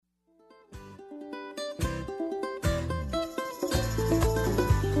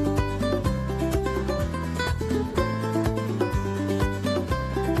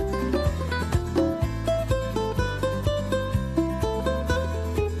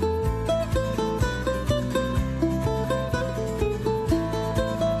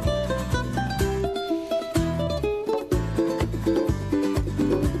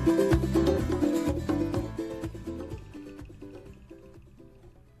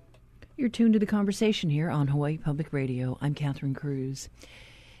You're tuned to the conversation here on Hawaii Public Radio. I'm Catherine Cruz.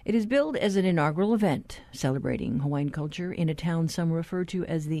 It is billed as an inaugural event celebrating Hawaiian culture in a town some refer to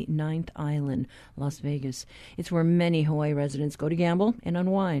as the Ninth Island, Las Vegas. It's where many Hawaii residents go to gamble and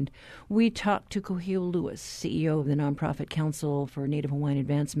unwind. We talked to Kohio Lewis, CEO of the nonprofit Council for Native Hawaiian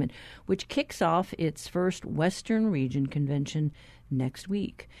Advancement, which kicks off its first Western Region convention next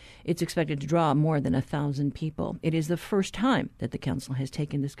week. It's expected to draw more than 1,000 people. It is the first time that the council has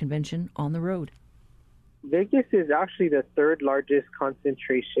taken this convention on the road. Vegas is actually the third largest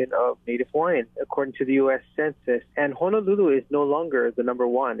concentration of Native Hawaiians, according to the U.S. Census. And Honolulu is no longer the number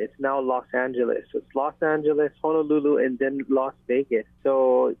one. It's now Los Angeles. So it's Los Angeles, Honolulu, and then Las Vegas.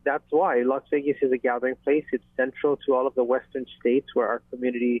 So that's why Las Vegas is a gathering place. It's central to all of the western states where our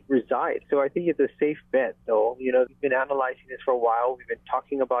community resides. So I think it's a safe bet, though. You know, we've been analyzing this for a while. We've been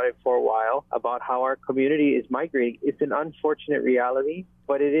talking about it for a while, about how our community is migrating. It's an unfortunate reality,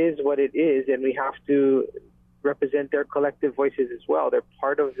 but it is what it is, and we have to represent their collective voices as well. They're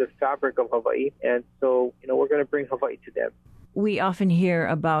part of the fabric of Hawaii, and so, we're going to bring Hawaii to them. We often hear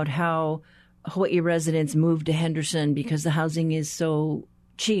about how Hawaii residents move to Henderson because the housing is so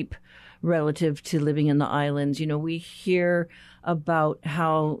cheap relative to living in the islands. We hear about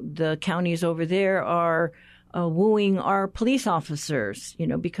how the counties over there are wooing our police officers,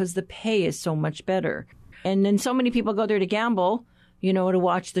 because the pay is so much better. And then so many people go there to gamble, to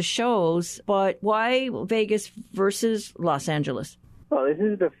watch the shows. But why Vegas versus Los Angeles? Well, this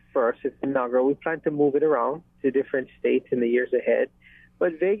is the first. It's inaugural. We plan to move it around to different states in the years ahead.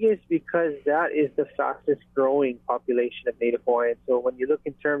 But Vegas, because that is the fastest growing population of Native Hawaiians. So when you look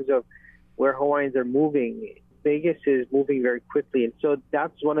in terms of where Hawaiians are moving, Vegas is moving very quickly. And so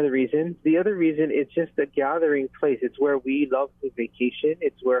that's one of the reasons. The other reason, it's just a gathering place. It's where we love to vacation.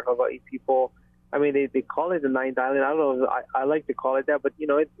 It's where Hawaii people, they call it the Ninth Island. I don't know. I like to call it that, but,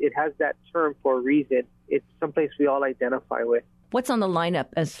 it has that term for a reason. It's someplace we all identify with. What's on the lineup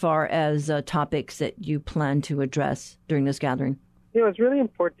as far as topics that you plan to address during this gathering? It's really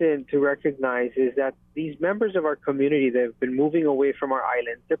important to recognize is that these members of our community that have been moving away from our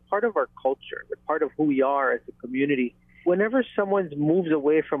islands, they're part of our culture. They're part of who we are as a community. Whenever someone moves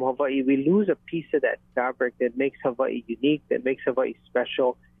away from Hawaii, we lose a piece of that fabric that makes Hawaii unique, that makes Hawaii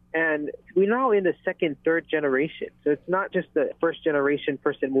special. And we're now in the second, third generation. So it's not just the first generation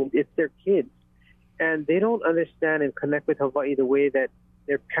person moved, it's their kids. And they don't understand and connect with Hawaii the way that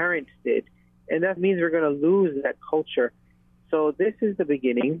their parents did. And that means we're going to lose that culture. So this is the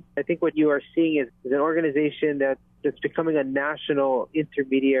beginning. I think what you are seeing is an organization that's becoming a national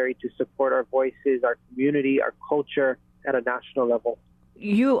intermediary to support our voices, our community, our culture at a national level.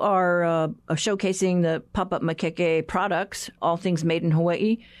 You are showcasing the pop-up makeke products, all things made in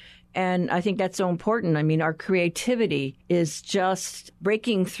Hawaii. And I think that's so important. Our creativity is just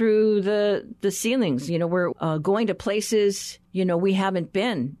breaking through the ceilings. We're going to places, we haven't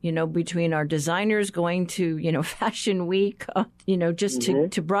been, between our designers going to, Fashion Week, just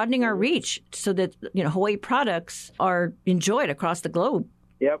to broadening our reach so that, Hawaii products are enjoyed across the globe.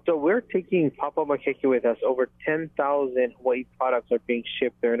 Yep. So we're taking Papa Makeke with us. Over 10,000 Hawaii products are being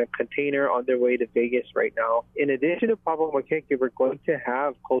shipped. They're in a container on their way to Vegas right now. In addition to Papa Makeke, we're going to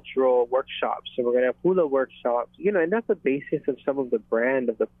have cultural workshops. So we're going to have hula workshops, and that's the basis of some of the brand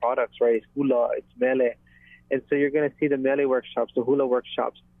of the products, right? It's hula, it's mele. And so you're going to see the mele workshops, the hula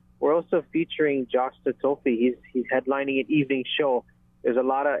workshops. We're also featuring Josh Totofi. He's headlining an evening show. There's a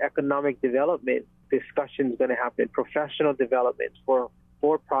lot of economic development discussions going to happen, professional development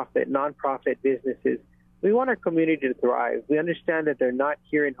for-profit, non-profit businesses. We want our community to thrive. We understand that they're not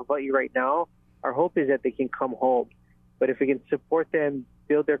here in Hawaii right now. Our hope is that they can come home. But if we can support them,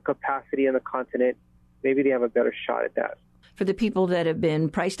 build their capacity on the continent, maybe they have a better shot at that. For the people that have been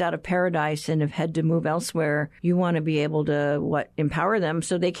priced out of paradise and have had to move elsewhere, you want to be able to, empower them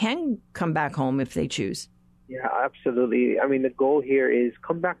so they can come back home if they choose. Yeah, absolutely. The goal here is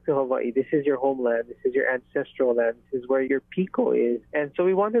come back to Hawaii. This is your homeland. This is your ancestral land. This is where your piko is. And so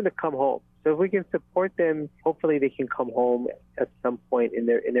we want them to come home. So if we can support them, hopefully they can come home at some point in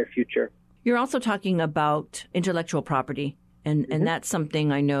their future. You're also talking about intellectual property. And that's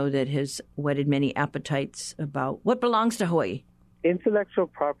something I know that has whetted many appetites about what belongs to Hawaii. Intellectual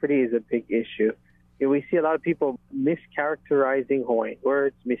property is a big issue. We see a lot of people mischaracterizing Hawaiian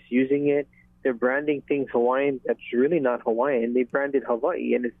words, misusing it. They're branding things Hawaiian that's really not Hawaiian. They branded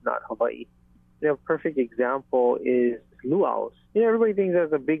Hawaii, and it's not Hawaii. A perfect example is luau's. Everybody thinks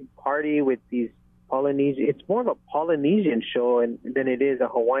there's a big party with these Polynesian. It's more of a Polynesian show than it is a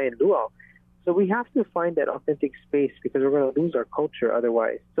Hawaiian luau. So we have to find that authentic space because we're going to lose our culture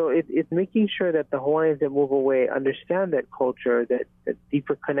otherwise. So it's making sure that the Hawaiians that move away understand that culture, that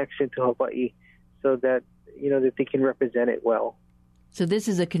deeper connection to Hawaii, so that, that they can represent it well. So this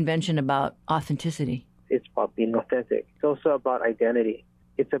is a convention about authenticity. It's about being authentic. It's also about identity.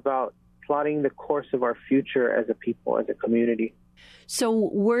 It's about plotting the course of our future as a people, as a community. So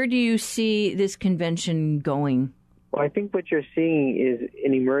where do you see this convention going? Well, I think what you're seeing is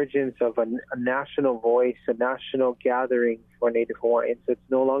an emergence of a national voice, a national gathering for Native Hawaiians. It's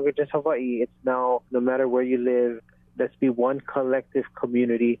no longer just Hawaii. It's now, no matter where you live, let's be one collective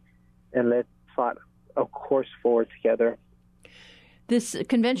community and let's plot a course forward together. This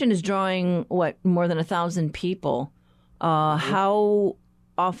convention is drawing, more than 1,000 people. How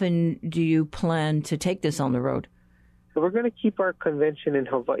often do you plan to take this on the road? So we're going to keep our convention in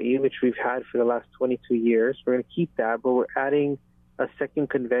Hawaii, which we've had for the last 22 years. We're going to keep that, but we're adding a second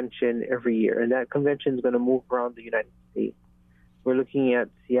convention every year, and that convention is going to move around the United States. We're looking at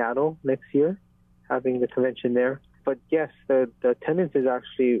Seattle next year, having the convention there. But yes, the attendance is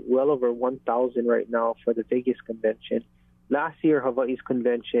actually well over 1,000 right now for the Vegas convention. Last year, Hawaii's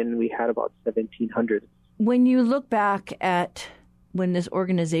convention, we had about 1,700. When you look back at when this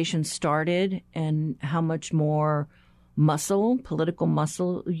organization started and how much more political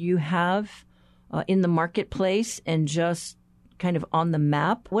muscle you have in the marketplace and just kind of on the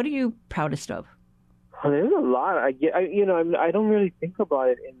map, what are you proudest of? Well, there's a lot. I don't really think about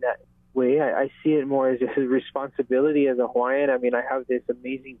it in that way. I see it more as a responsibility as a Hawaiian. I mean, I have this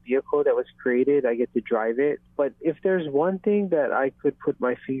amazing vehicle that was created. I get to drive it. But if there's one thing that I could put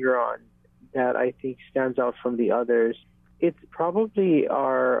my finger on that I think stands out from the others, it's probably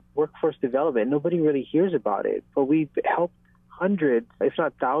our workforce development. Nobody really hears about it, but we've helped hundreds, if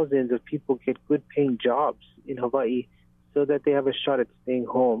not thousands, of people get good-paying jobs in Hawaii so that they have a shot at staying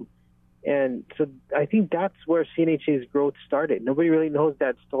home. And so I think that's where CNHA's growth started. Nobody really knows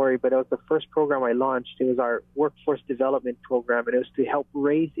that story, but it was the first program I launched. It was our workforce development program, and it was to help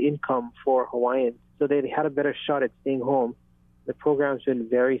raise income for Hawaiians so they had a better shot at staying home. The program's been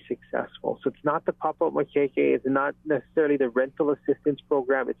very successful. So it's not the pop-up makeke. It's not necessarily the rental assistance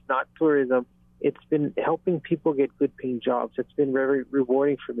program. It's not tourism. It's been helping people get good-paying jobs. It's been very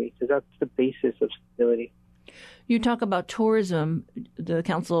rewarding for me because that's the basis of stability. You talk about tourism. The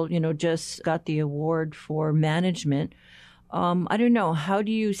council, just got the award for management. I don't know. How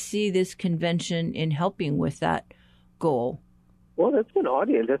do you see this convention in helping with that goal? Well, that's an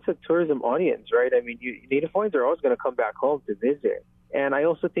audience. That's a tourism audience, right? I mean, Native Hawaiians are always going to come back home to visit. And I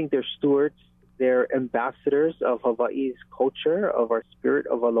also think they're stewards, they're ambassadors of Hawaii's culture, of our spirit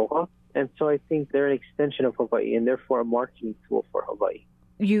of aloha. And so I think they're an extension of Hawaii and therefore a marketing tool for Hawaii.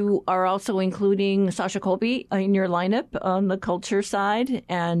 You are also including Sasha Colby in your lineup on the culture side.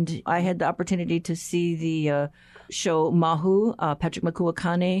 And I had the opportunity to see the show Mahu, Patrick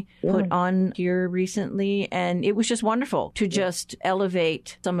Makuakane, put on here recently. And it was just wonderful to just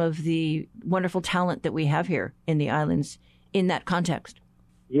elevate some of the wonderful talent that we have here in the islands in that context.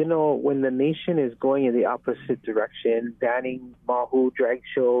 When the nation is going in the opposite direction, banning Mahu drag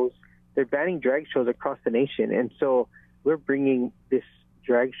shows, they're banning drag shows across the nation. And so we're bringing this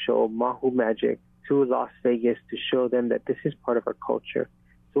drag show, Mahu Magic, to Las Vegas to show them that this is part of our culture.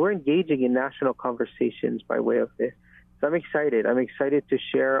 So we're engaging in national conversations by way of this. So I'm excited. I'm excited to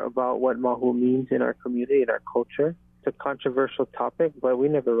share about what Mahu means in our community, in our culture. It's a controversial topic, but we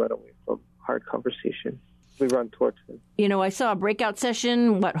never run away from hard conversations. We run towards them. I saw a breakout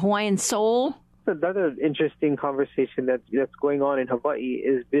session, Hawaiian Soul? Another interesting conversation that's going on in Hawaii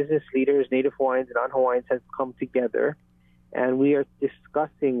is business leaders, Native Hawaiians and non-Hawaiians have come together, and we are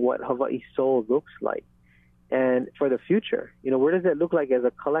discussing what Hawaii Soul looks like. And for the future, where does it look like as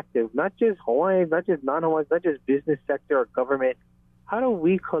a collective? Not just Hawaiians, not just non-Hawaiians, not just business sector or government. How do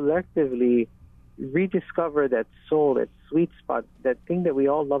we collectively rediscover that soul, that sweet spot, that thing that we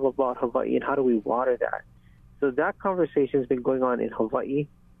all love about Hawaii, and how do we water that? So that conversation has been going on in Hawaii.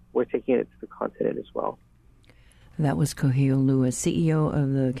 We're taking it to the continent as well. That was Koheo Lewis, CEO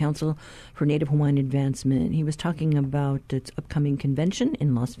of the Council for Native Hawaiian Advancement. He was talking about its upcoming convention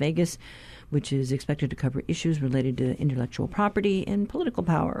in Las Vegas, which is expected to cover issues related to intellectual property and political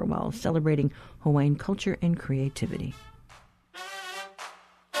power while celebrating Hawaiian culture and creativity.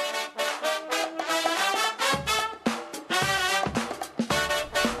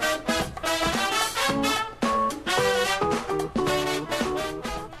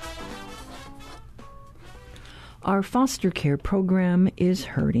 Our foster care program is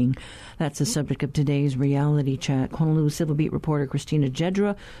hurting. That's the subject of today's reality chat. Honolulu Civil Beat reporter Christina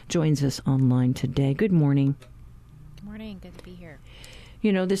Jedra joins us online today. Good morning. Good morning. Good to be here.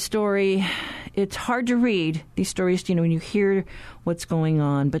 This story, it's hard to read. These stories, when you hear what's going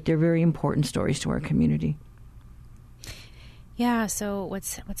on, but they're very important stories to our community. Yeah, so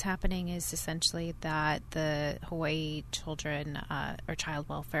what's happening is essentially that the Hawaii Children or Child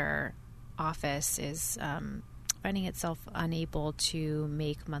Welfare Office is finding itself unable to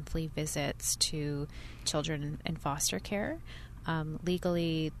make monthly visits to children in foster care.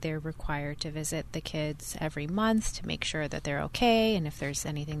 Legally, they're required to visit the kids every month to make sure that they're okay, and if there's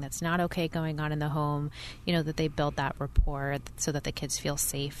anything that's not okay going on in the home, that they build that rapport so that the kids feel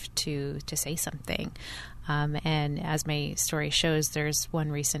safe to say something. And as my story shows, there's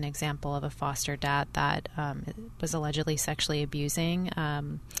one recent example of a foster dad that was allegedly sexually abusing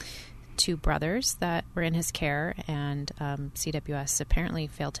two brothers that were in his care, and CWS apparently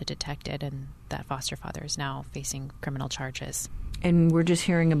failed to detect it, and that foster father is now facing criminal charges. And we're just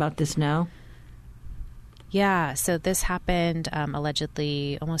hearing about this now? Yeah, so this happened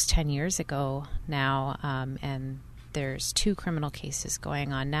allegedly almost 10 years ago now, and there's 2 criminal cases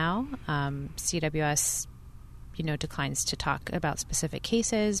going on now. CWS, declines to talk about specific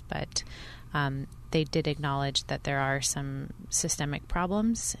cases, but they did acknowledge that there are some systemic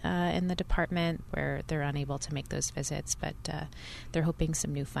problems in the department where they're unable to make those visits, but they're hoping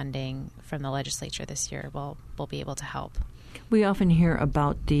some new funding from the legislature this year will be able to help. We often hear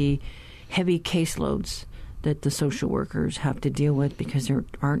about the heavy caseloads that the social workers have to deal with because there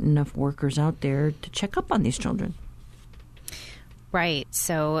aren't enough workers out there to check up on these children. Right.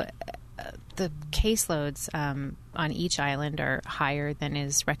 So the caseloads on each island are higher than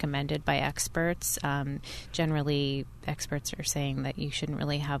is recommended by experts. Generally, experts are saying that you shouldn't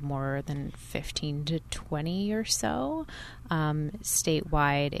really have more than 15 to 20 or so.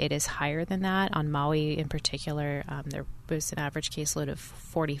 Statewide, it is higher than that. On Maui in particular, there was an average caseload of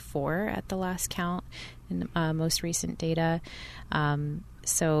 44 at the last count in most recent data.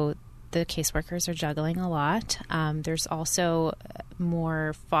 So the caseworkers are juggling a lot. There's also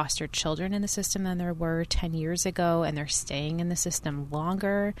more foster children in the system than there were 10 years ago, and they're staying in the system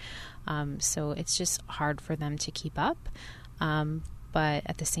longer. So it's just hard for them to keep up. But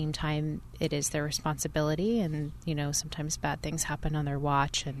at the same time, it is their responsibility, and, sometimes bad things happen on their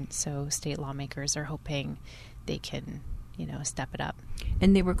watch. And so state lawmakers are hoping they can step it up.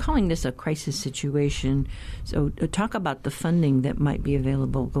 And they were calling this a crisis situation. So talk about the funding that might be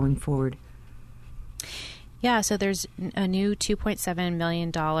available going forward. Yeah, so there's a new $2.7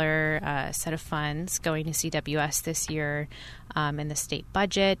 million set of funds going to CWS this year in the state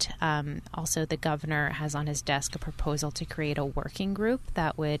budget. Also, the governor has on his desk a proposal to create a working group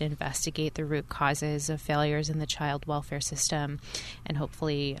that would investigate the root causes of failures in the child welfare system and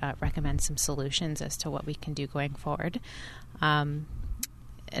hopefully recommend some solutions as to what we can do going forward. And,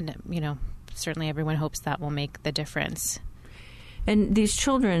 certainly everyone hopes that will make the difference. And these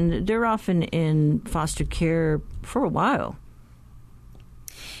children, they're often in foster care for a while.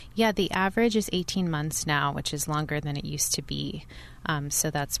 Yeah, the average is 18 months now, which is longer than it used to be.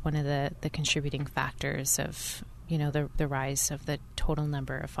 So that's one of the contributing factors of, the rise of the total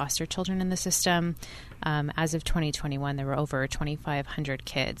number of foster children in the system. As of 2021, there were over 2,500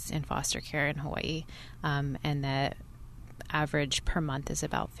 kids in foster care in Hawaii, and the average per month is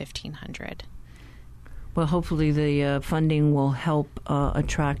about 1,500. Well, hopefully the funding will help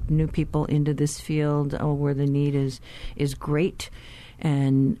attract new people into this field where the need is great,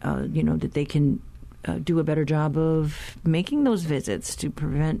 and that they can do a better job of making those visits to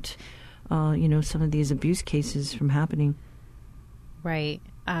prevent some of these abuse cases from happening. Right.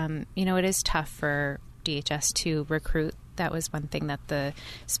 It is tough for DHS to recruit. That was one thing that the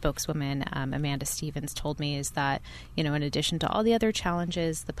spokeswoman, Amanda Stevens, told me, is that, in addition to all the other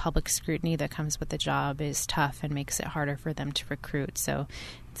challenges, the public scrutiny that comes with the job is tough and makes it harder for them to recruit. So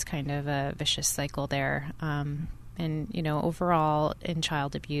it's kind of a vicious cycle there. And, overall in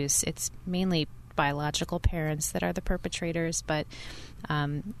child abuse, it's mainly biological parents that are the perpetrators, but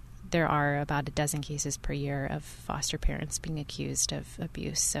there are about a dozen cases per year of foster parents being accused of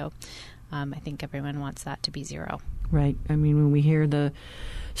abuse. So I think everyone wants that to be zero. Right. I mean, when we hear the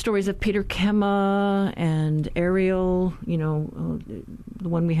stories of Peter Kemma and Ariel, the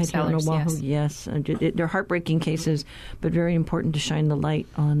one we had Sellers, here on Oahu, yes, they're heartbreaking cases, but very important to shine the light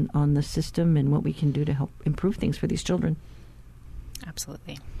on the system and what we can do to help improve things for these children.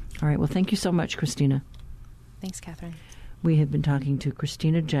 Absolutely. All right. Well, thank you so much, Christina. Thanks, Catherine. We have been talking to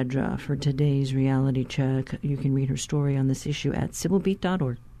Christina Jedra for today's Reality Check. You can read her story on this issue at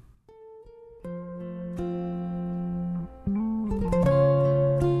civilbeat.org.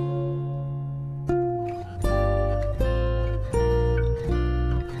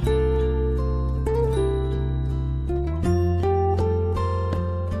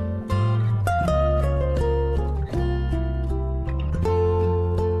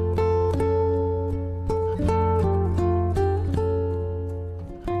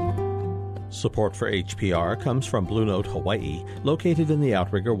 Support for HPR comes from Blue Note Hawaii, located in the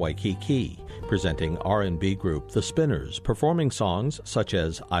Outrigger Waikiki, presenting R&B group The Spinners, performing songs such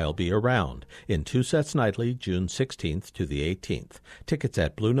as I'll Be Around in 2 sets nightly, June 16th to the 18th. Tickets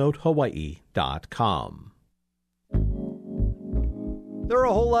at BlueNoteHawaii.com. There are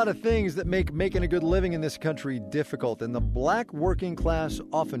a whole lot of things that make making a good living in this country difficult, and the black working class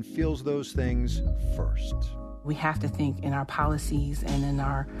often feels those things first. We have to think in our policies and in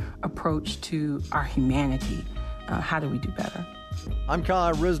our approach to our humanity. How do we do better? I'm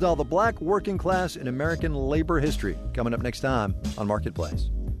Kai Risdall, the black working class in American labor history, coming up next time on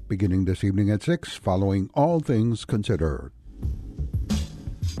Marketplace. Beginning this evening at 6, following All Things Considered.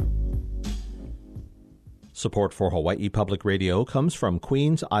 Support for Hawaii Public Radio comes from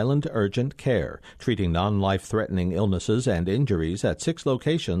Queens Island Urgent Care, treating non-life-threatening illnesses and injuries at 6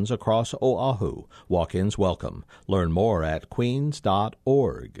 locations across Oahu. Walk-ins welcome. Learn more at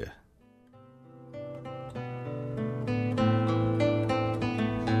queens.org.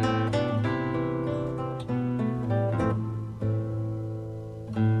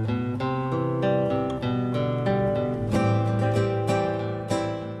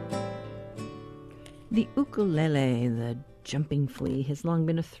 The ukulele, the jumping flea, has long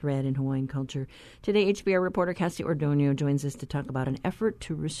been a thread in Hawaiian culture. Today, HBR reporter Cassie Ordonio joins us to talk about an effort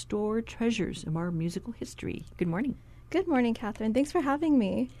to restore treasures of our musical history. Good morning. Good morning, Catherine. Thanks for having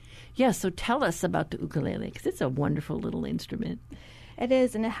me. Yeah, so tell us about the ukulele, because it's a wonderful little instrument. It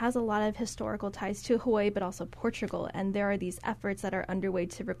is, and it has a lot of historical ties to Hawaii, but also Portugal. And there are these efforts that are underway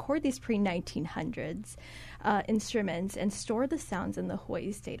to record these pre-1900s instruments and store the sounds in the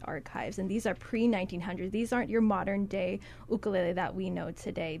Hawaii State Archives. And these are pre-1900s. These aren't your modern-day ukulele that we know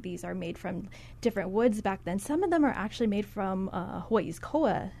today. These are made from different woods back then. Some of them are actually made from Hawaii's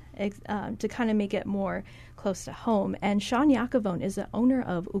koa, to kind of make it more close to home. And Sean Yakavone is the owner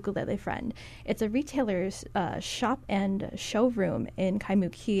of Ukulele Friend. It's a retailer's shop and showroom in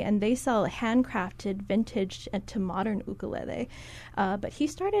Kaimuki, and they sell handcrafted, vintage to modern ukulele. But he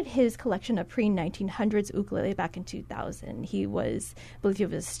started his collection of pre-1900s ukulele back in 2000. I believe he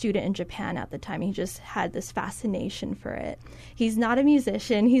was a student in Japan at the time. He just had this fascination for it. He's not a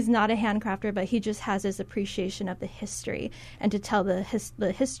musician, he's not a handcrafter, but he just has this appreciation of the history and to tell the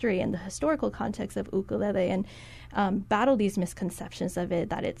history and the historical context of ukulele and battle these misconceptions of it,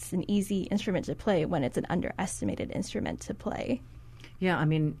 that it's an easy instrument to play when it's an underestimated instrument to play. Yeah, I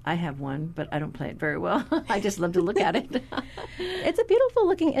mean, I have one, but I don't play it very well. I just love to look at it. It's a beautiful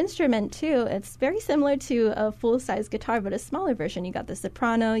looking instrument, too. It's very similar to a full-size guitar, but a smaller version. You got the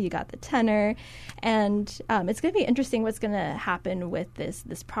soprano, you got the tenor, and it's going to be interesting what's going to happen with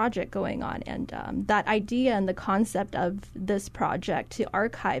this project going on. And that idea and the concept of this project to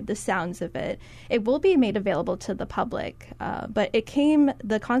archive the sounds of it, it will be made available to the public. But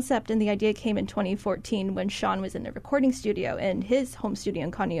the concept and the idea came in 2014 when Sean was in the recording studio in his home studio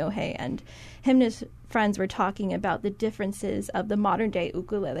in Kaneohe, and him and his friends were talking about the differences of the modern-day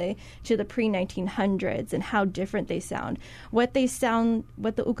ukulele to the pre-1900s and how different they sound. What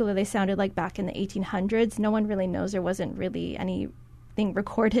the ukulele sounded like back in the 1800s, no one really knows. There wasn't really anything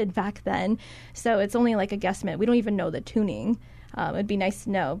recorded back then, so it's only like a guesstimate. We don't even know the tuning. It'd be nice to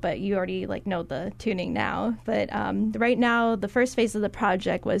know, but you already know the tuning now. But right now, the first phase of the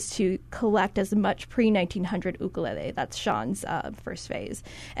project was to collect as much pre-1900 ukulele. That's Sean's first phase.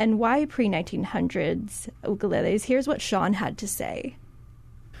 And why pre-1900s ukuleles? Here's what Sean had to say.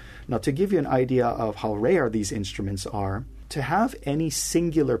 Now, to give you an idea of how rare these instruments are, to have any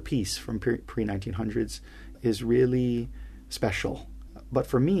singular piece from pre-1900s is really special. But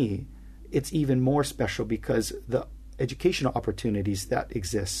for me, it's even more special because the educational opportunities that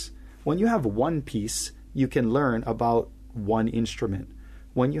exist. When you have one piece, you can learn about one instrument.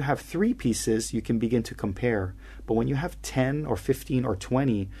 When you have 3 pieces, you can begin to compare. But when you have 10 or 15 or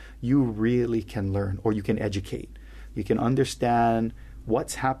 20, you really can learn, or you can educate. You can understand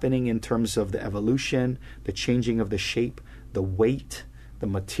what's happening in terms of the evolution, the changing of the shape, the weight, the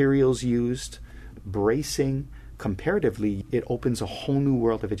materials used, bracing. Comparatively, it opens a whole new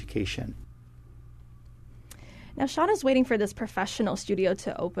world of education. Now, Sean is waiting for this professional studio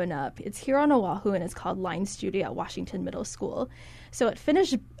to open up. It's here on Oahu, and it's called Line Studio at Washington Middle School. So it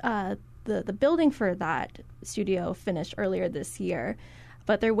finished, the building for that studio finished earlier this year,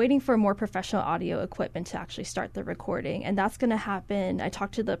 but they're waiting for more professional audio equipment to actually start the recording, and that's going to happen. I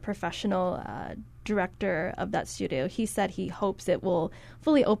talked to the professional director of that studio. He said he hopes it will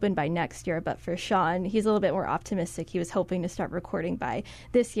fully open by next year, but for Sean, he's a little bit more optimistic. He was hoping to start recording by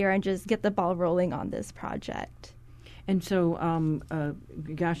this year and just get the ball rolling on this project. And so,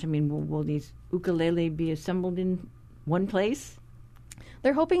 will these ukulele be assembled in one place?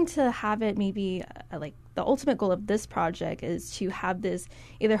 they're hoping to have it maybe like the ultimate goal of this project is to have this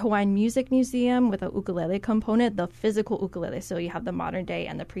either Hawaiian music museum with a ukulele component, the physical ukulele, so you have the modern day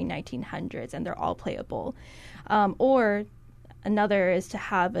and the pre-1900s, and they're all playable. Or another is to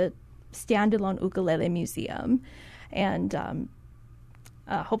have a standalone ukulele museum, and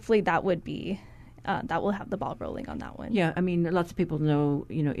hopefully that would be that will have the ball rolling on that one. Yeah, I mean, lots of people know,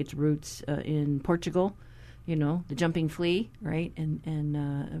 its roots in Portugal, the jumping flea, right?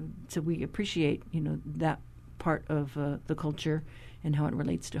 And so we appreciate, that part of the culture and how it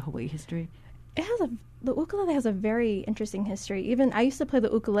relates to Hawaii history. The ukulele has a very interesting history. Even I used to play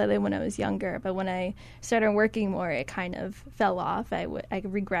the ukulele when I was younger, but when I started working more, it kind of fell off. I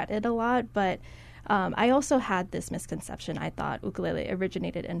regret it a lot, but I also had this misconception. I thought ukulele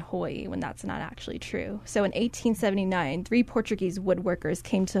originated in Hawaii when that's not actually true. So in 1879, 3 Portuguese woodworkers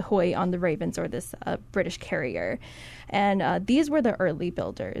came to Hawaii on the Ravens, or this British carrier. And these were the early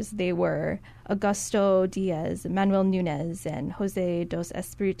builders. They were Augusto Diaz, Manuel Nunez, and Jose dos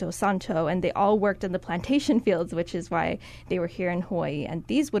Espiritu Santo, and they all worked in the plantation fields, which is why they were here in Hawaii. And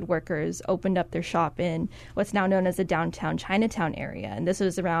these woodworkers opened up their shop in what's now known as the downtown Chinatown area. And this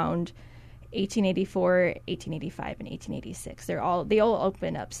was around 1884, 1885, and 1886. They all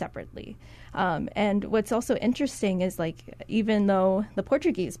open up separately. And what's also interesting is, even though the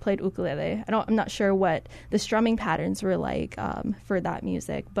Portuguese played ukulele, I'm not sure what the strumming patterns were like for that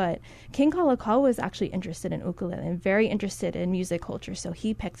music, but King Kalakaua was actually interested in ukulele and very interested in music culture, so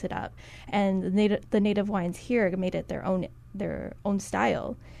he picked it up. And the Native Hawaiians here made it their own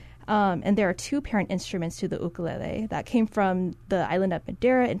style. And there are 2 parent instruments to the ukulele that came from the island of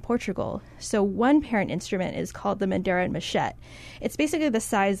Madeira in Portugal. So one parent instrument is called the Madeira machete. It's basically the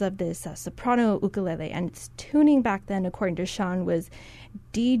size of this soprano ukulele, and its tuning back then, according to Sean, was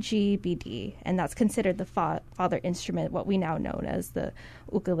DGBD, and that's considered the father instrument, what we now know as the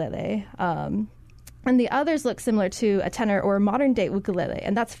ukulele. And the others look similar to a tenor or modern-day ukulele,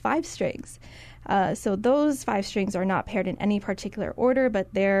 and that's 5 strings. So those 5 strings are not paired in any particular order,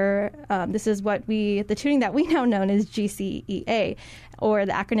 but this is the tuning that we now know as GCEA, or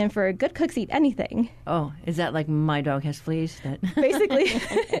the acronym for Good Cooks Eat Anything. Oh, is that like My Dog Has Fleas? Basically,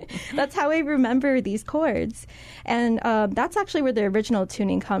 that's how we remember these chords. And that's actually where the original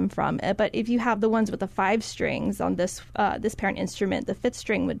tuning come from. But if you have the ones with the 5 strings on this parent instrument, the 5th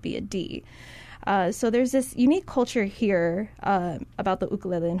string would be a D. So there's this unique culture here about the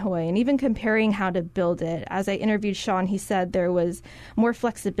ukulele in Hawaii, and even comparing how to build it. As I interviewed Sean, he said there was more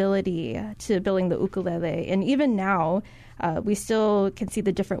flexibility to building the ukulele, and even now we still can see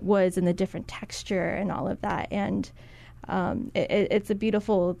the different woods and the different texture and all of that, and it's a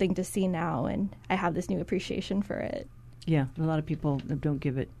beautiful thing to see now, and I have this new appreciation for it. Yeah, a lot of people don't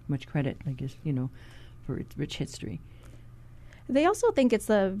give it much credit, I guess, for its rich history. They also think it's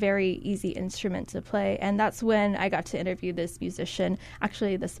a very easy instrument to play, and that's when I got to interview this musician,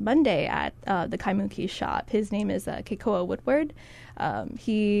 actually this Monday at the Kaimuki shop. His name is Keikoa Woodward.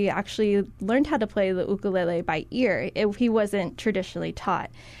 He actually learned how to play the ukulele by ear. He wasn't traditionally taught.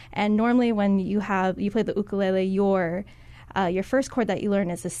 And normally when you play the ukulele, your first chord that you learn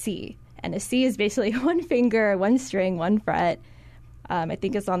is a C. And a C is basically 1 finger, 1 string, 1 fret. I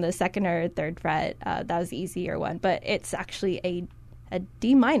think it's on the 2nd or 3rd fret. That was the easier one, but it's actually a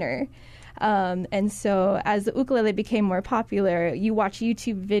D minor. And so as the ukulele became more popular, you watch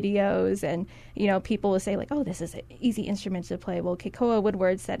YouTube videos and, people will say oh, this is an easy instrument to play. Well, Keikoa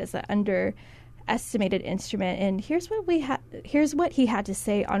Woodward said it's an underestimated instrument. And here's what he had to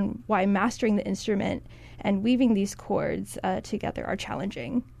say on why mastering the instrument and weaving these chords together are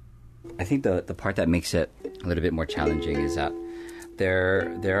challenging. I think the part that makes it a little bit more challenging is that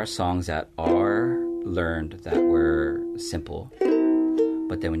there are songs that are learned that were simple,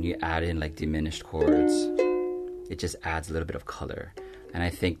 but then when you add in diminished chords, it just adds a little bit of color. And I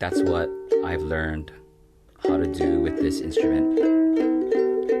think that's what I've learned how to do with this instrument.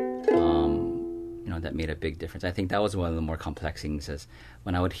 That made a big difference. I think that was one of the more complex things. Is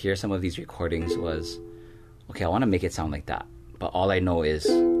when I would hear some of these recordings was, okay, I want to make it sound like that, but all I know is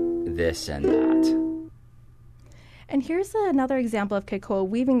this and that. And here's another example of Keikoa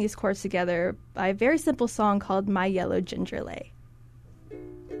weaving these chords together by a very simple song called My Yellow Ginger Lay.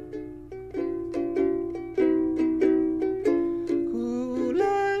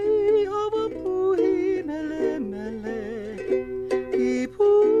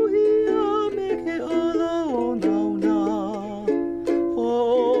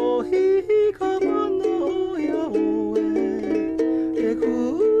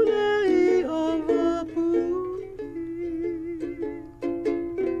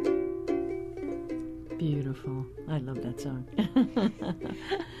 Beautiful. I love that song.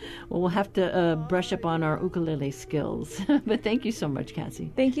 Well, we'll have to brush up on our ukulele skills. But thank you so much,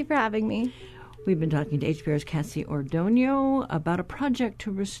 Cassie. Thank you for having me. We've been talking to HPR's Cassie Ordonio about a project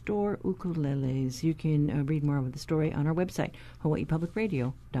to restore ukuleles. You can read more of the story on our website,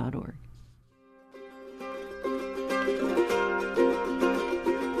 hawaiipublicradio.org.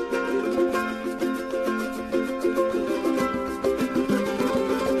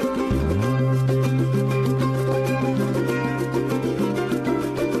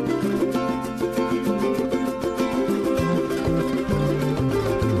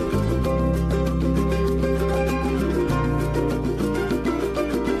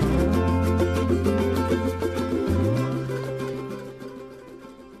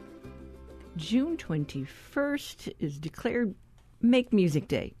 June 21st is declared Make Music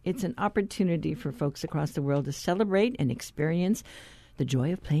Day. It's an opportunity for folks across the world to celebrate and experience the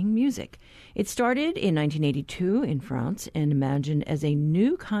joy of playing music. It started in 1982 in France and imagined as a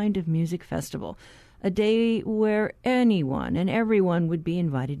new kind of music festival, a day where anyone and everyone would be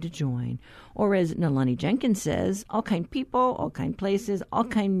invited to join. Or as Nalani Jenkins says, all kind people, all kind places, all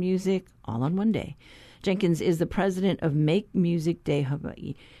kind music, all on one day. Jenkins is the president of Make Music Day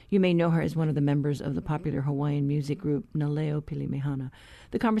Hawaii. You may know her as one of the members of the popular Hawaiian music group Naleo Pilimehana.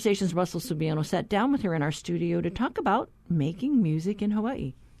 The Conversations Russell Subiano sat down with her in our studio to talk about making music in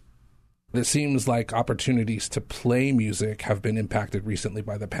Hawaii. It seems like opportunities to play music have been impacted recently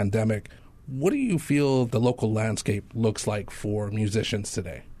by the pandemic. What do you feel the local landscape looks like for musicians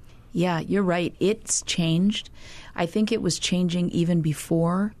today? Yeah, you're right. It's changed. I think it was changing even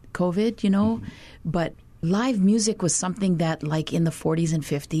before COVID, but live music was something that, like in the 40s and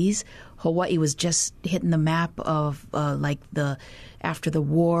 50s, Hawaii was just hitting the map of after the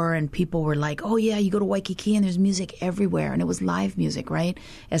war, and people were like, oh yeah, you go to Waikiki and there's music everywhere, and it was live music, right?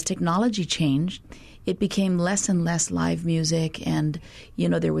 As technology changed, it became less and less live music, and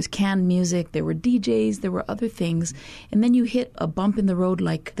there was canned music, there were DJs, there were other things, and then you hit a bump in the road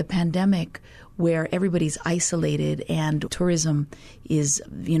like the pandemic, where everybody's isolated and tourism is,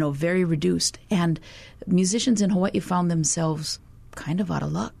 very reduced. And musicians in Hawaii found themselves kind of out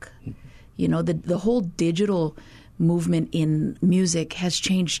of luck. The whole digital movement in music has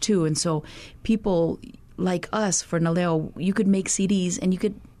changed too. And so people like us, for Naleo, you could make CDs and you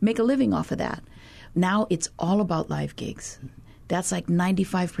could make a living off of that. Now it's all about live gigs. That's like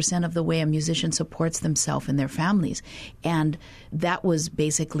 95% of the way a musician supports themselves and their families. And that was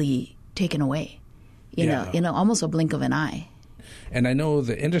basically taken away, almost a blink of an eye. And I know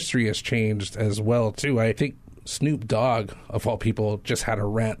the industry has changed as well, too. I think Snoop Dogg, of all people, just had a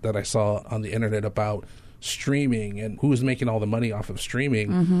rant that I saw on the internet about streaming and who's making all the money off of streaming.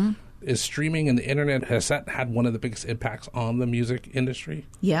 Mm-hmm. Is streaming and the internet, has that had one of the biggest impacts on the music industry?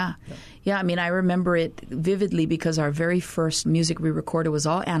 Yeah. I mean, I remember it vividly because our very first music we recorded was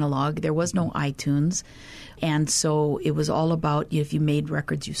all analog. There was no iTunes. And so it was all about, if you made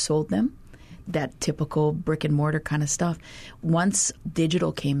records, you sold them, that typical brick and mortar kind of stuff. Once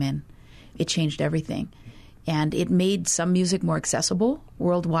digital came in, it changed everything. And it made some music more accessible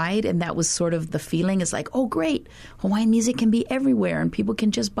worldwide, and that was sort of the feeling. It's like, oh, great, Hawaiian music can be everywhere, and people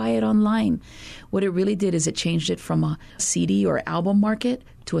can just buy it online. What it really did is it changed it from a CD or album market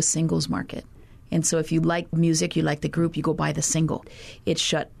to a singles market. And so if you like music, you like the group, you go buy the single. It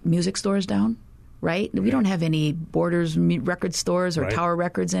shut music stores down, right? We don't have any Borders record stores or Tower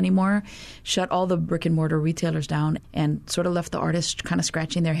Records anymore. Shut all the brick and mortar retailers down and sort of left the artists kind of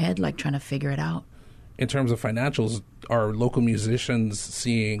scratching their head, like trying to figure it out. In terms of financials, are local musicians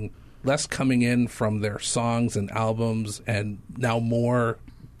seeing less coming in from their songs and albums and now more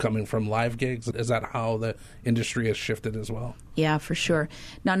coming from live gigs? Is that how the industry has shifted as well? Yeah, for sure.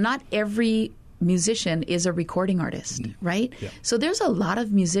 Now, not every musician is a recording artist, right? Yeah. So there's a lot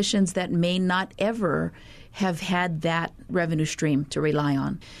of musicians that may not ever have had that revenue stream to rely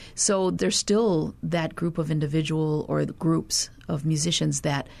on. So there's still that group of individual or the groups of musicians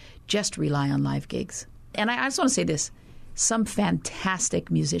that just rely on live gigs. And I just want to say this. Some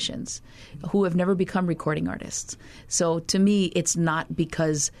fantastic musicians who have never become recording artists. So to me, it's not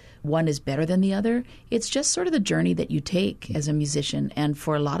because one is better than the other. It's just sort of the journey that you take as a musician. And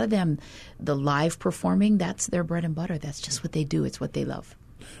for a lot of them, the live performing, that's their bread and butter. That's just what they do. It's what they love.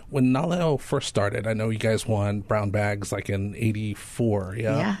 When Naleo first started, I know you guys won brown bags like in 84.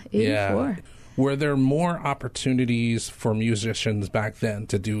 Yeah, 84. Yeah. Were there more opportunities for musicians back then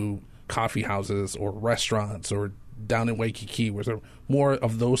to do coffee houses or restaurants or down in Waikiki? Was there more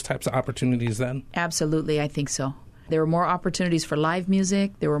of those types of opportunities then? Absolutely, I think so. There were more opportunities for live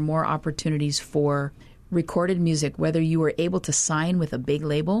music. There were more opportunities for recorded music, whether you were able to sign with a big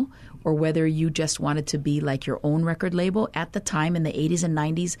label or whether you just wanted to be like your own record label, at the time in the 80s and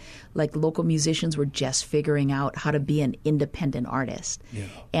 90s, like local musicians were just figuring out how to be an independent artist. Yeah.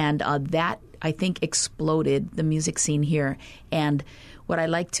 And that, I think, exploded the music scene here. And what I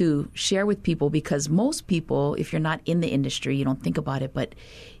like to share with people, because most people, if you're not in the industry, you don't think about it, but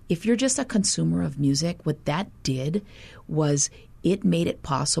if you're just a consumer of music, what that did was it made it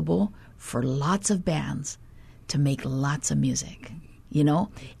possible for lots of bands to make lots of music, you know?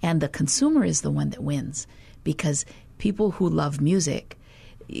 And the consumer is the one that wins, because people who love music,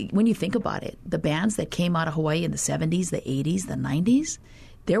 when you think about it, the bands that came out of Hawaii in the 70s, the 80s, the 90s,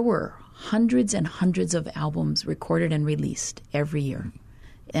 there were hundreds and hundreds of albums recorded and released every year.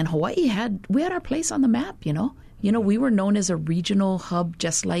 And Hawaii we had our place on the map, you know? You know, we were known as a regional hub,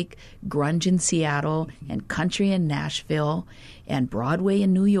 just like grunge in Seattle and country in Nashville and Broadway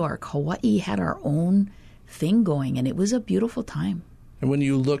in New York. Hawaii had our own thing going, and it was a beautiful time. And when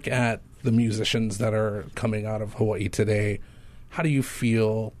you look at the musicians that are coming out of Hawaii today, how do you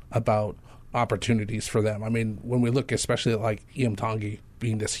feel about opportunities for them? I mean, when we look especially at like Iam Tangi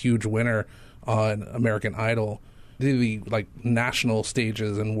being this huge winner on American Idol, the like national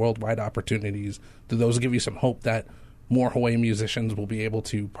stages and worldwide opportunities, do those give you some hope that more Hawaii musicians will be able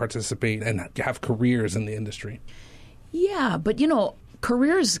to participate and have careers in the industry? Yeah, but you know,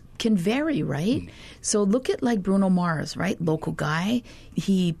 careers can vary, right? So look at like Bruno Mars, right? Local guy.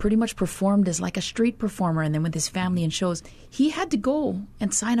 He pretty much performed as like a street performer, and then with his family and shows, he had to go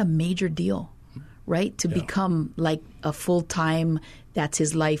and sign a major deal, right? To become like a full-time, that's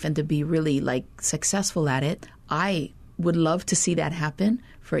his life, and to be really like successful at it. I would love to see that happen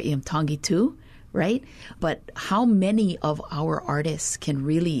for Iam Tangi too, right? But how many of our artists can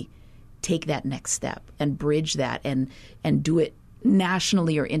really take that next step and bridge that and do it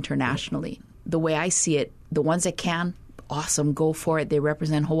nationally or internationally? The way I see it, the ones that can, awesome, go for it. They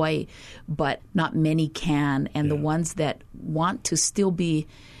represent Hawaii, but not many can. And the ones that want to still be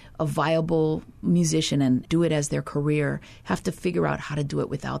a viable musician and do it as their career have to figure out how to do it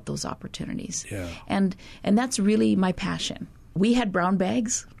without those opportunities. Yeah. And that's really my passion. We had brown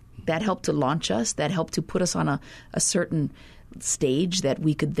bags that helped to launch us, that helped to put us on a certain stage that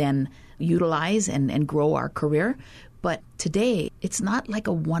we could then utilize and grow our career. But today, it's not like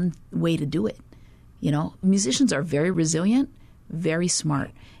a one way to do it. You know, musicians are very resilient, very smart,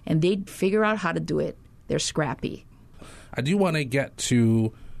 and they figure out how to do it. They're scrappy. I do want to get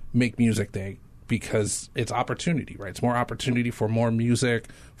to Make Music Day because it's opportunity, right? It's more opportunity for more music,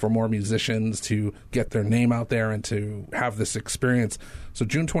 for more musicians to get their name out there and to have this experience. So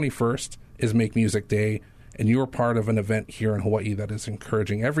June 21st is Make Music Day, and you're part of an event here in Hawaii that is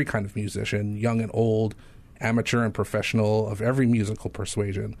encouraging every kind of musician, young and old, amateur and professional, of every musical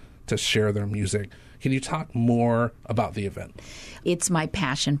persuasion, to share their music. Can you talk more about the event? It's my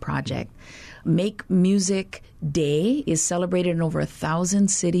passion project. Make Music Day is celebrated in over 1,000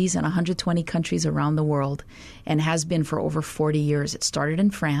 cities and 120 countries around the world and has been for over 40 years. It started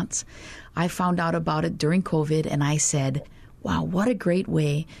in France. I found out about it during COVID, and I said, wow, what a great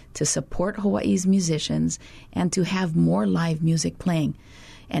way to support Hawaii's musicians and to have more live music playing.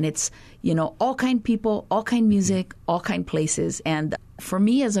 And it's, you know, all kind people, all kind music, all kind places. And for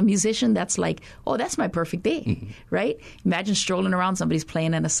me as a musician, that's like, oh, that's my perfect day, right? Imagine strolling around, somebody's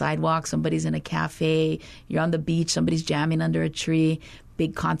playing on a sidewalk, somebody's in a cafe, you're on the beach, somebody's jamming under a tree,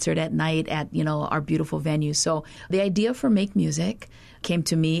 big concert at night at, you know, our beautiful venue. So the idea for Make Music came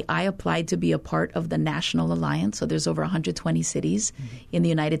to me. I applied to be a part of the National Alliance. So there's over 120 cities in the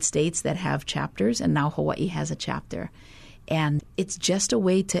United States that have chapters, and now Hawaii has a chapter. And it's just a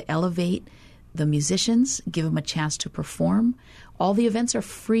way to elevate the musicians, give them a chance to perform. All the events are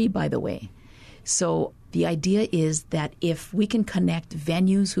free, by the way. So the idea is that if we can connect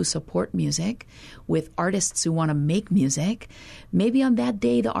venues who support music with artists who want to make music, maybe on that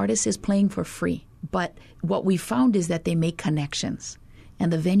day the artist is playing for free. But what we found is that they make connections.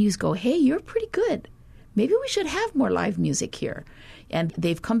 And the venues go, hey, you're pretty good. Maybe we should have more live music here. And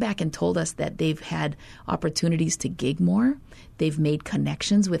they've come back and told us that they've had opportunities to gig more. They've made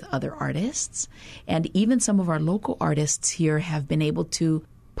connections with other artists. And even some of our local artists here have been able to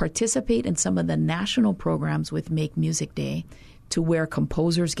participate in some of the national programs with Make Music Day, to where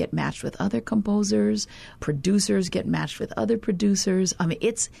composers get matched with other composers, producers get matched with other producers. I mean,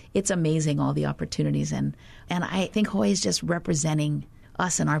 it's amazing, all the opportunities. And I think Hawaii is just representing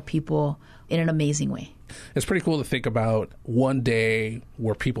us and our people in an amazing way. It's pretty cool to think about one day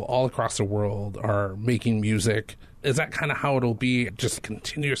where people all across the world are making music Is that kind of how it'll be? Just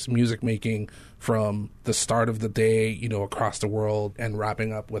continuous music making from the start of the day, you know, across the world and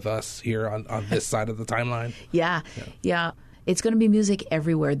wrapping up with us here on this side of the timeline? Yeah. It's going to be music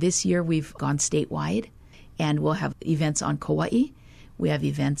everywhere. This year we've gone statewide, and we'll have events on Kauai. We have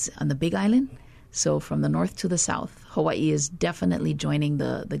events on the Big Island. So from the north to the south, Hawaii is definitely joining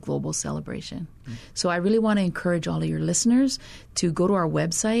the global celebration. Mm-hmm. So I really want to encourage all of your listeners to go to our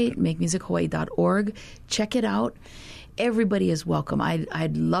website, makemusichawaii.org, check it out. Everybody is welcome.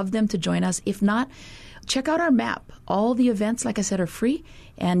 I'd love them to join us. If not, check out our map. All the events, like I said, are free,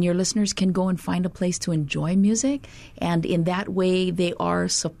 and your listeners can go and find a place to enjoy music. And in that way, they are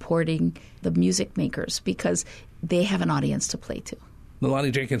supporting the music makers because they have an audience to play to.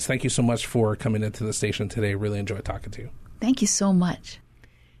 Nalani Jenkins, thank you so much for coming into the station today. Really enjoyed talking to you. Thank you so much.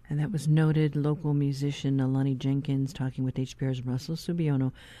 And that was noted local musician Nalani Jenkins talking with HPR's Russell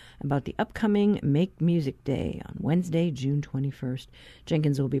Subiono about the upcoming Make Music Day on Wednesday, June 21st.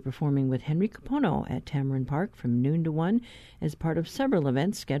 Jenkins will be performing with Henry Kapono at Tamarind Park from noon to 1 as part of several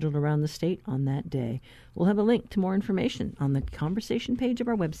events scheduled around the state on that day. We'll have a link to more information on the conversation page of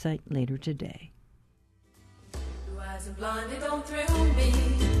our website later today. And blinded don't thrill me,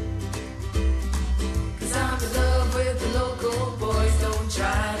 'cause I'm in love with the local boys. Don't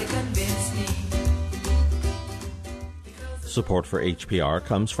try to convince me. Support for HPR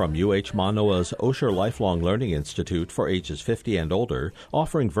comes from UH Manoa's Osher Lifelong Learning Institute for ages 50 and older,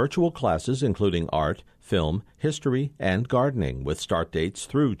 offering virtual classes including art, film, history, and gardening with start dates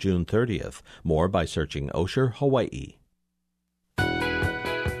through June 30th. More by searching Osher Hawaii.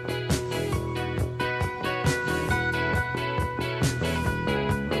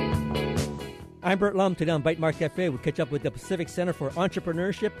 I'm Bert Lum. Today on Bite Mark Cafe, we'll catch up with the Pacific Center for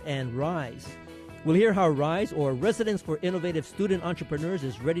Entrepreneurship and RISE. We'll hear how RISE, or Residence for Innovative Student Entrepreneurs,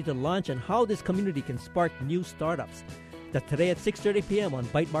 is ready to launch and how this community can spark new startups. That's today at 6:30 p.m. on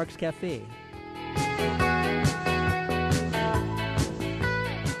Bite Mark's Cafe.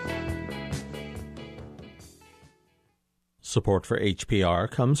 Support for HPR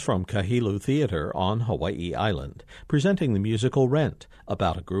comes from Kahilu Theater on Hawaii Island, presenting the musical Rent,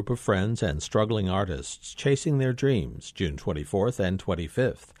 about a group of friends and struggling artists chasing their dreams, June 24th and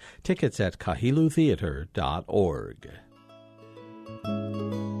 25th. Tickets at kahilutheater.org.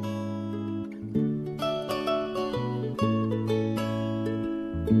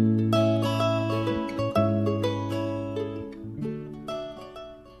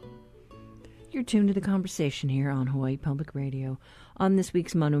 You're tuned to the conversation here on Hawaii Public Radio. On this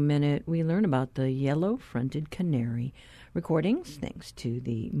week's Manu Minute, we learn about the yellow-fronted canary. Recordings thanks to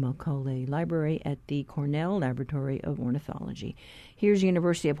the Macaulay Library at the Cornell Laboratory of Ornithology. Here's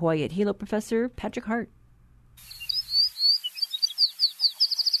University of Hawaii at Hilo Professor Patrick Hart.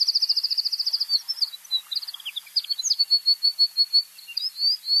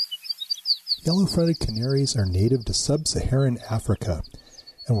 Yellow-fronted canaries are native to sub-Saharan Africa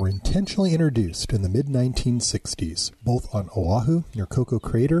and were intentionally introduced in the mid-1960s, both on Oahu near Koko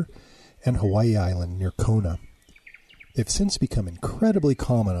Crater and Hawaii Island near Kona. They've since become incredibly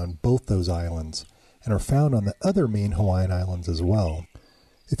common on both those islands and are found on the other main Hawaiian islands as well.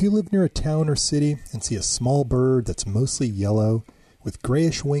 If you live near a town or city and see a small bird that's mostly yellow, with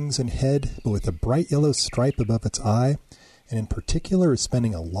grayish wings and head, but with a bright yellow stripe above its eye, and in particular is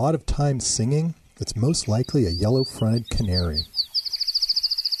spending a lot of time singing, it's most likely a yellow-fronted canary.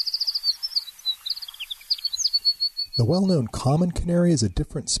 The well-known common canary is a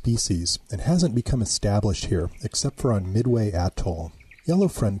different species and hasn't become established here except for on Midway Atoll.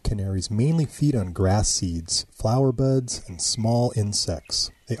 Yellow-fronted canaries mainly feed on grass seeds, flower buds, and small insects.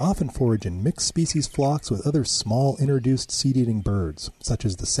 They often forage in mixed species flocks with other small introduced seed-eating birds, such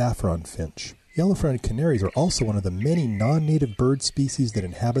as the saffron finch. Yellow-fronted canaries are also one of the many non-native bird species that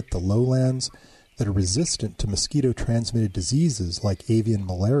inhabit the lowlands that are resistant to mosquito-transmitted diseases like avian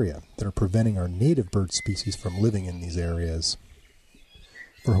malaria that are preventing our native bird species from living in these areas.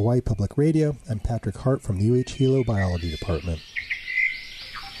 For Hawaii Public Radio, I'm Patrick Hart from the UH Hilo Biology Department.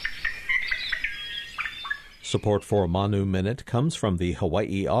 Support for Manu Minute comes from the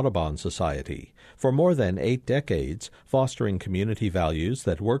Hawaii Audubon Society. For more than 8 decades, fostering community values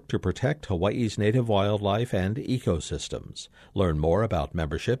that work to protect Hawaii's native wildlife and ecosystems. Learn more about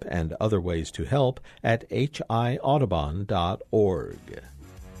membership and other ways to help at hiaudubon.org.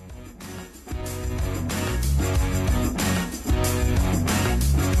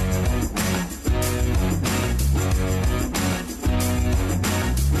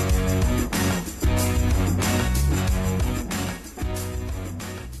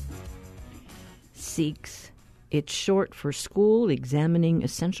 SEEQS, It's short for School Examining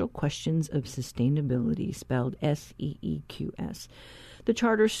Essential Questions of Sustainability, spelled SEEQS. The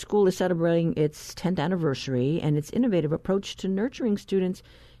charter school is celebrating its 10th anniversary and its innovative approach to nurturing students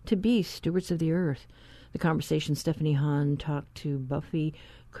to be stewards of the earth. The conversation, Stephanie Hahn talked to Buffy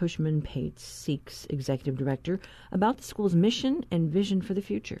Cushman-Pates, SEEQS Executive Director, about the school's mission and vision for the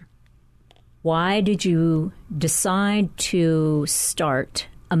future. Why did you decide to start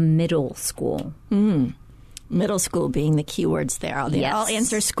a middle school? Middle school being the key words there. I'll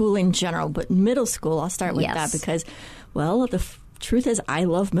answer school in general, but middle school, I'll start with that because, well, the truth is I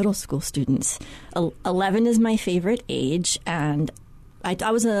love middle school students. 11 is my favorite age, and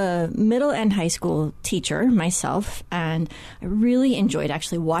I was a middle and high school teacher myself, and I really enjoyed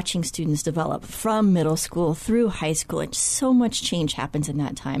actually watching students develop from middle school through high school. And so much change happens in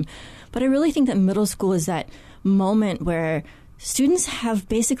that time. But I really think that middle school is that moment where students have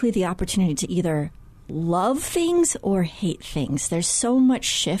basically the opportunity to either love things or hate things. There's so much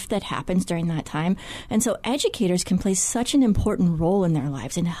shift that happens during that time. And so educators can play such an important role in their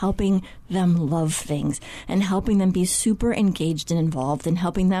lives in helping them love things and helping them be super engaged and involved and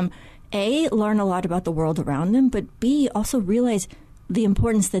helping them, A, learn a lot about the world around them, but B, also realize the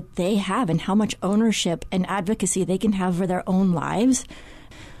importance that they have and how much ownership and advocacy they can have for their own lives.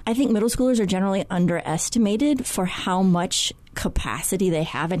 I think middle schoolers are generally underestimated for how much capacity they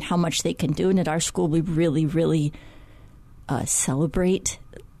have and how much they can do. And at our school, we really, really celebrate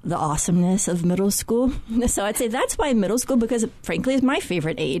the awesomeness of middle school. So I'd say that's why middle school, because it, frankly, is my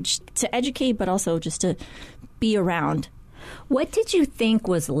favorite age to educate, but also just to be around. What did you think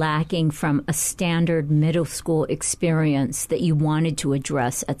was lacking from a standard middle school experience that you wanted to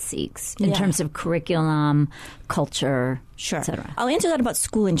address at SEEQS in terms of curriculum, culture, etc.? I'll answer that about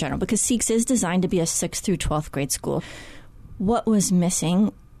school in general because SEEQS is designed to be a 6th through 12th grade school. What was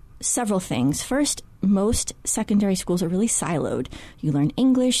missing? Several things. First, most secondary schools are really siloed. You learn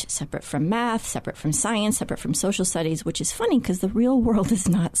English separate from math, separate from science, separate from social studies, which is funny because the real world is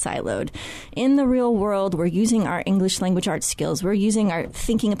not siloed. In the real world, we're using our English language arts skills. We're using our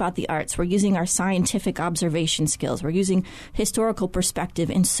thinking about the arts. We're using our scientific observation skills. We're using historical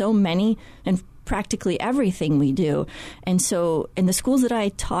perspective in so many and practically everything we do. And so in the schools that I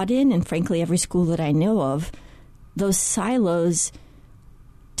taught in, and frankly every school that I know of, those silos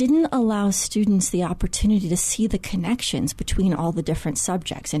didn't allow students the opportunity to see the connections between all the different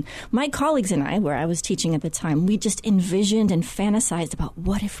subjects. And my colleagues and I, where I was teaching at the time, we just envisioned and fantasized about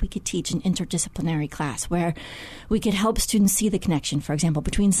what if we could teach an interdisciplinary class where we could help students see the connection, for example,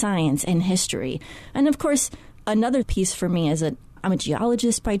 between science and history. And of course, another piece for me is I'm a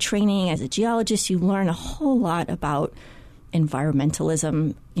geologist by training. As a geologist, you learn a whole lot about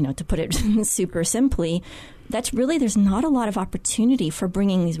environmentalism, to put it super simply. That's really, there's not a lot of opportunity for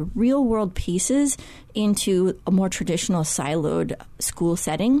bringing these real world pieces into a more traditional siloed school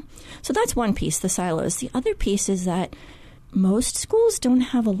setting. So that's one piece, the silos. The other piece is that most schools don't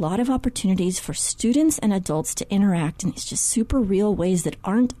have a lot of opportunities for students and adults to interact in these just super real ways that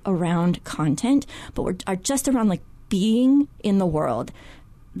aren't around content, but are just around like being in the world.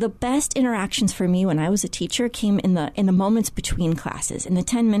 The best interactions for me when I was a teacher came in the moments between classes, in the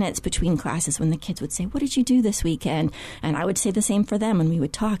 10 minutes between classes when the kids would say, "What did you do this weekend?" And I would say the same for them when we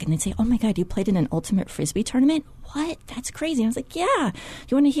would talk. And they'd say, "Oh my God, you played in an ultimate Frisbee tournament? What? That's crazy." And I was like, "Yeah,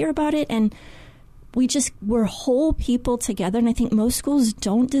 you want to hear about it?" And we're whole people together. And I think most schools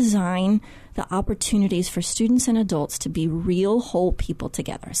don't design the opportunities for students and adults to be real whole people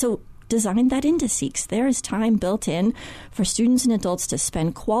together. So design that into SEEQS. There is time built in for students and adults to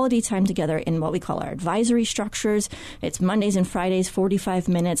spend quality time together in what we call our advisory structures. It's Mondays and Fridays, 45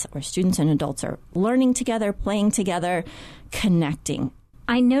 minutes, where students and adults are learning together, playing together, connecting.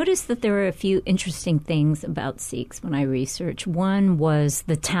 I noticed that there were a few interesting things about SEEQS when I researched. One was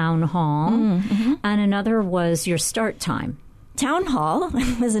the town hall, and another was your start time. Town hall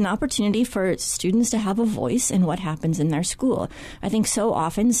is an opportunity for students to have a voice in what happens in their school. I think so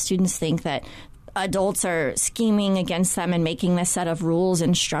often students think that adults are scheming against them and making this set of rules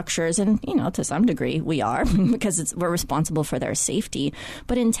and structures. And, to some degree we are because we're responsible for their safety.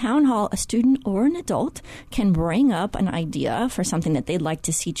 But in town hall, a student or an adult can bring up an idea for something that they'd like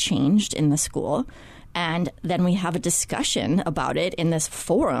to see changed in the school. And then we have a discussion about it in this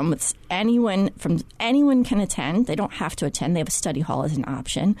forum. Anyone can attend. They don't have to attend. They have a study hall as an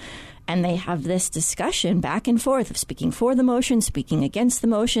option. And they have this discussion back and forth of speaking for the motion, speaking against the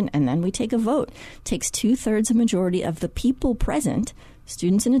motion, and then we take a vote. It takes 2/3 a majority of the people present,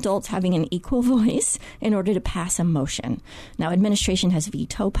 students and adults having an equal voice in order to pass a motion. Now, administration has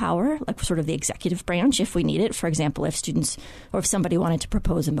veto power, like sort of the executive branch, if we need it. For example, if students or if somebody wanted to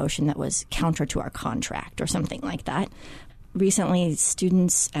propose a motion that was counter to our contract or something like that. Recently,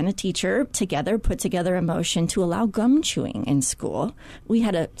 students and a teacher together put together a motion to allow gum chewing in school. We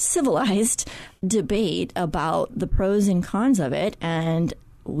had a civilized debate about the pros and cons of it, and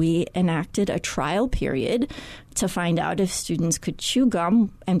we enacted a trial period to find out if students could chew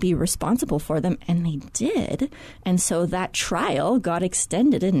gum and be responsible for them, and they did. And so that trial got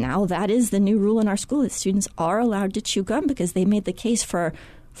extended, and now that is the new rule in our school, that students are allowed to chew gum because they made the case for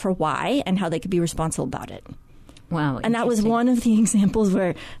why and how they could be responsible about it. Wow. And that was one of the examples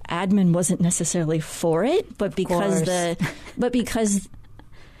where admin wasn't necessarily for it, but because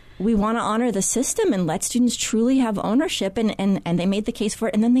we want to honor the system and let students truly have ownership, and they made the case for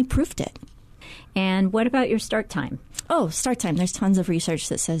it, and then they proved it. And what about your start time? Oh, start time. There's tons of research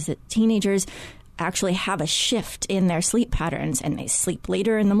that says that teenagers actually have a shift in their sleep patterns, and they sleep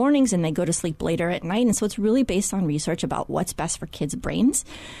later in the mornings and they go to sleep later at night. And so it's really based on research about what's best for kids' brains.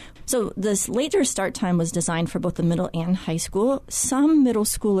 So this later start time was designed for both the middle and high school. Some middle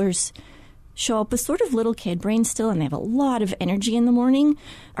schoolers show up with sort of little kid brains still, and they have a lot of energy in the morning.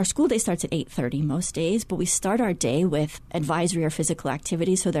 Our school day starts at 8:30 most days, but we start our day with advisory or physical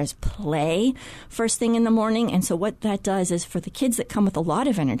activity, so there's play first thing in the morning. And so what that does is for the kids that come with a lot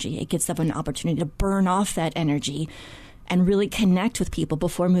of energy, it gives them an opportunity to burn off that energy and really connect with people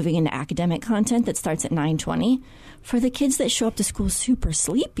before moving into academic content that starts at 9:20. For the kids that show up to school super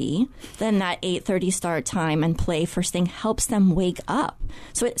sleepy, then that 8:30 start time and play first thing helps them wake up.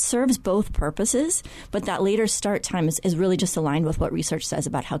 So it serves both purposes, but that later start time is really just aligned with what research says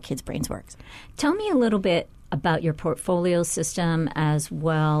about how kids' brains work. Tell me a little bit about your portfolio system as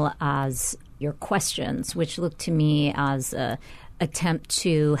well as your questions, which look to me as an attempt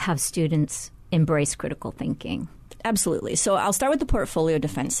to have students embrace critical thinking. Absolutely. So I'll start with the portfolio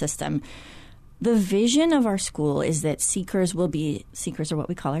defense system. The vision of our school is that seekers are what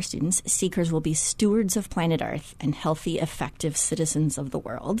we call our students, seekers will be stewards of planet Earth and healthy, effective citizens of the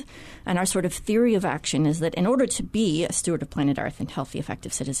world. And our sort of theory of action is that in order to be a steward of planet Earth and healthy,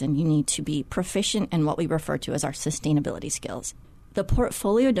 effective citizen, you need to be proficient in what we refer to as our sustainability skills. The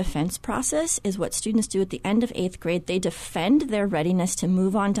portfolio defense process is what students do at the end of 8th grade. They defend their readiness to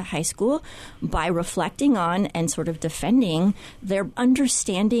move on to high school by reflecting on and sort of defending their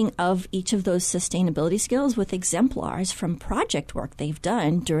understanding of each of those sustainability skills with exemplars from project work they've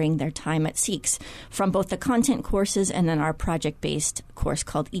done during their time at SEEQS, from both the content courses and then our project-based course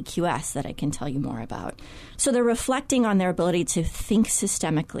called EQS that I can tell you more about. So they're reflecting on their ability to think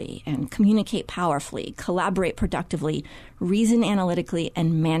systemically and communicate powerfully, collaborate productively, reason analytically,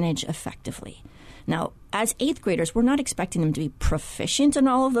 and manage effectively. Now, as 8th graders, we're not expecting them to be proficient in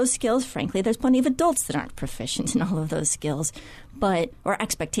all of those skills. Frankly, there's plenty of adults that aren't proficient in all of those skills. But our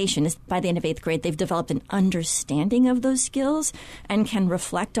expectation is by the end of 8th grade, they've developed an understanding of those skills and can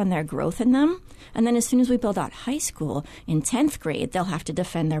reflect on their growth in them. And then as soon as we build out high school, in 10th grade, they'll have to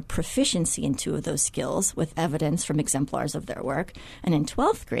defend their proficiency in 2 of those skills with evidence from exemplars of their work. And in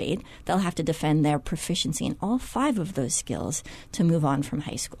 12th grade, they'll have to defend their proficiency in all 5 of those skills to move on from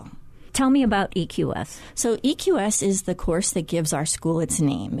high school. Tell me about EQS. So EQS is the course that gives our school its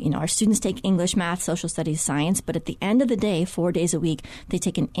name. You know, our students take English, math, social studies, science, but at the end of the day, 4 days a week, they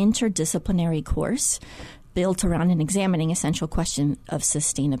take an interdisciplinary course built around an examining essential question of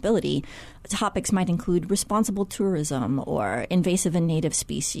sustainability. Topics might include responsible tourism or invasive and native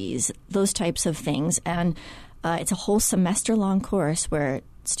species, those types of things. And it's a whole semester-long course where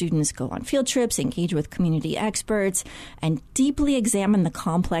students go on field trips, engage with community experts, and deeply examine the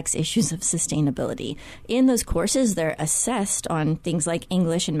complex issues of sustainability. In those courses, they're assessed on things like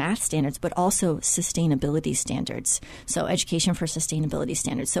English and math standards, but also sustainability standards. So education for sustainability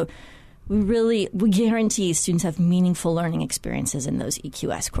standards. So we guarantee students have meaningful learning experiences in those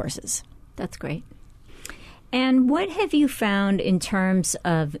EQS courses. That's great. And what have you found in terms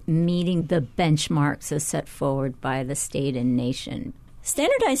of meeting the benchmarks as set forward by the state and nation?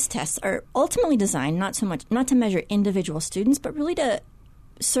 Standardized tests are ultimately designed not to measure individual students, but really to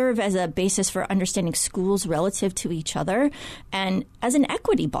serve as a basis for understanding schools relative to each other and as an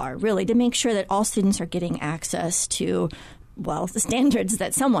equity bar, really, to make sure that all students are getting access to, well, the standards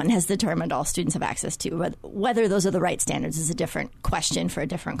that someone has determined all students have access to. Whether those are the right standards is a different question for a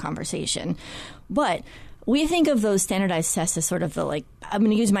different conversation. But we think of those standardized tests as sort of the, I'm going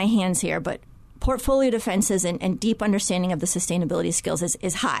to use my hands here, but portfolio defenses and deep understanding of the sustainability skills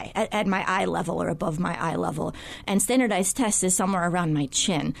is high, at my eye level or above my eye level. And standardized tests is somewhere around my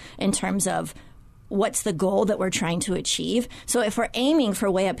chin in terms of what's the goal that we're trying to achieve? So if we're aiming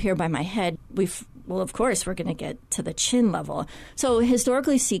for way up here by my head, of course, we're going to get to the chin level. So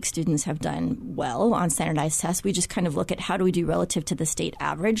historically, SEEQS students have done well on standardized tests. We just kind of look at how do we do relative to the state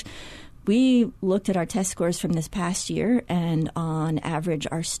average. We looked at our test scores from this past year, and on average,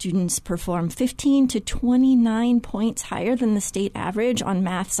 our students perform 15 to 29 points higher than the state average on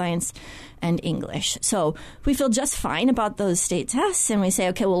math, science, and English. So we feel just fine about those state tests, and we say,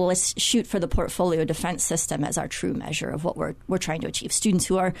 okay, well, let's shoot for the portfolio defense system as our true measure of what we're trying to achieve. Students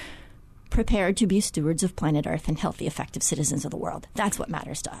who are prepared to be stewards of planet Earth and healthy, effective citizens of the world. That's what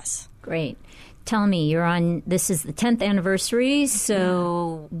matters to us. Great. Tell me, this is the 10th anniversary,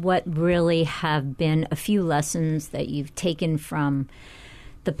 so what really have been a few lessons that you've taken from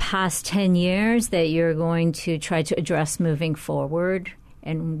the past 10 years that you're going to try to address moving forward,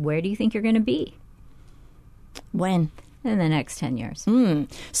 and where do you think you're going to be? When? In the next 10 years.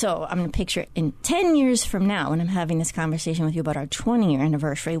 So I'm going to picture in 10 years from now, when I'm having this conversation with you about our 20-year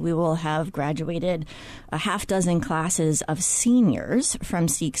anniversary, we will have graduated a half dozen classes of seniors from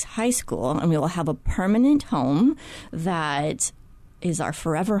SEEQS High School, and we will have a permanent home that is our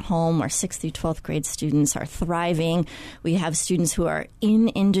forever home. Our 6th through 12th grade students are thriving. We have students who are in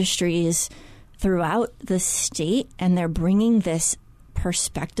industries throughout the state, and they're bringing this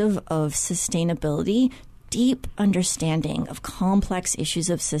perspective of sustainability, deep understanding of complex issues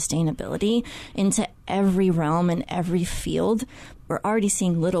of sustainability into every realm and every field. We're already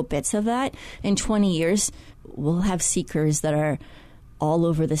seeing little bits of that. In 20 years, we'll have seekers that are all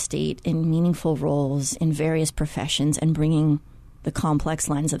over the state in meaningful roles in various professions and bringing the complex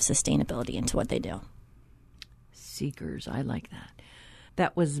lens of sustainability into what they do. Seekers, I like that.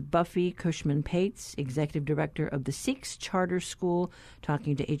 That was Buffy Cushman-Pates, Executive Director of the SEEQS Charter School,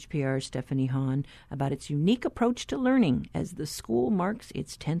 talking to HPR's Stephanie Hahn about its unique approach to learning as the school marks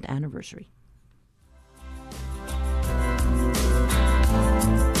its 10th anniversary.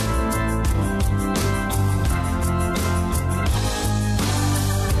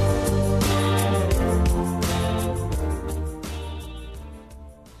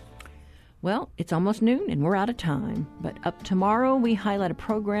 Well, it's almost noon and we're out of time. But up tomorrow, we highlight a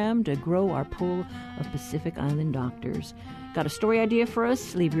program to grow our pool of Pacific Island doctors. Got a story idea for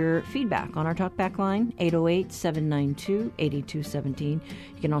us? Leave your feedback on our talkback line, 808-792-8217.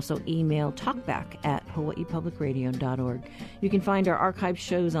 You can also email talkback@hawaiipublicradio.org. You can find our archived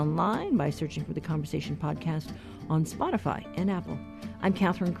shows online by searching for the Conversation Podcast on Spotify and Apple. I'm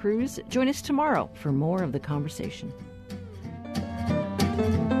Catherine Cruz. Join us tomorrow for more of the conversation.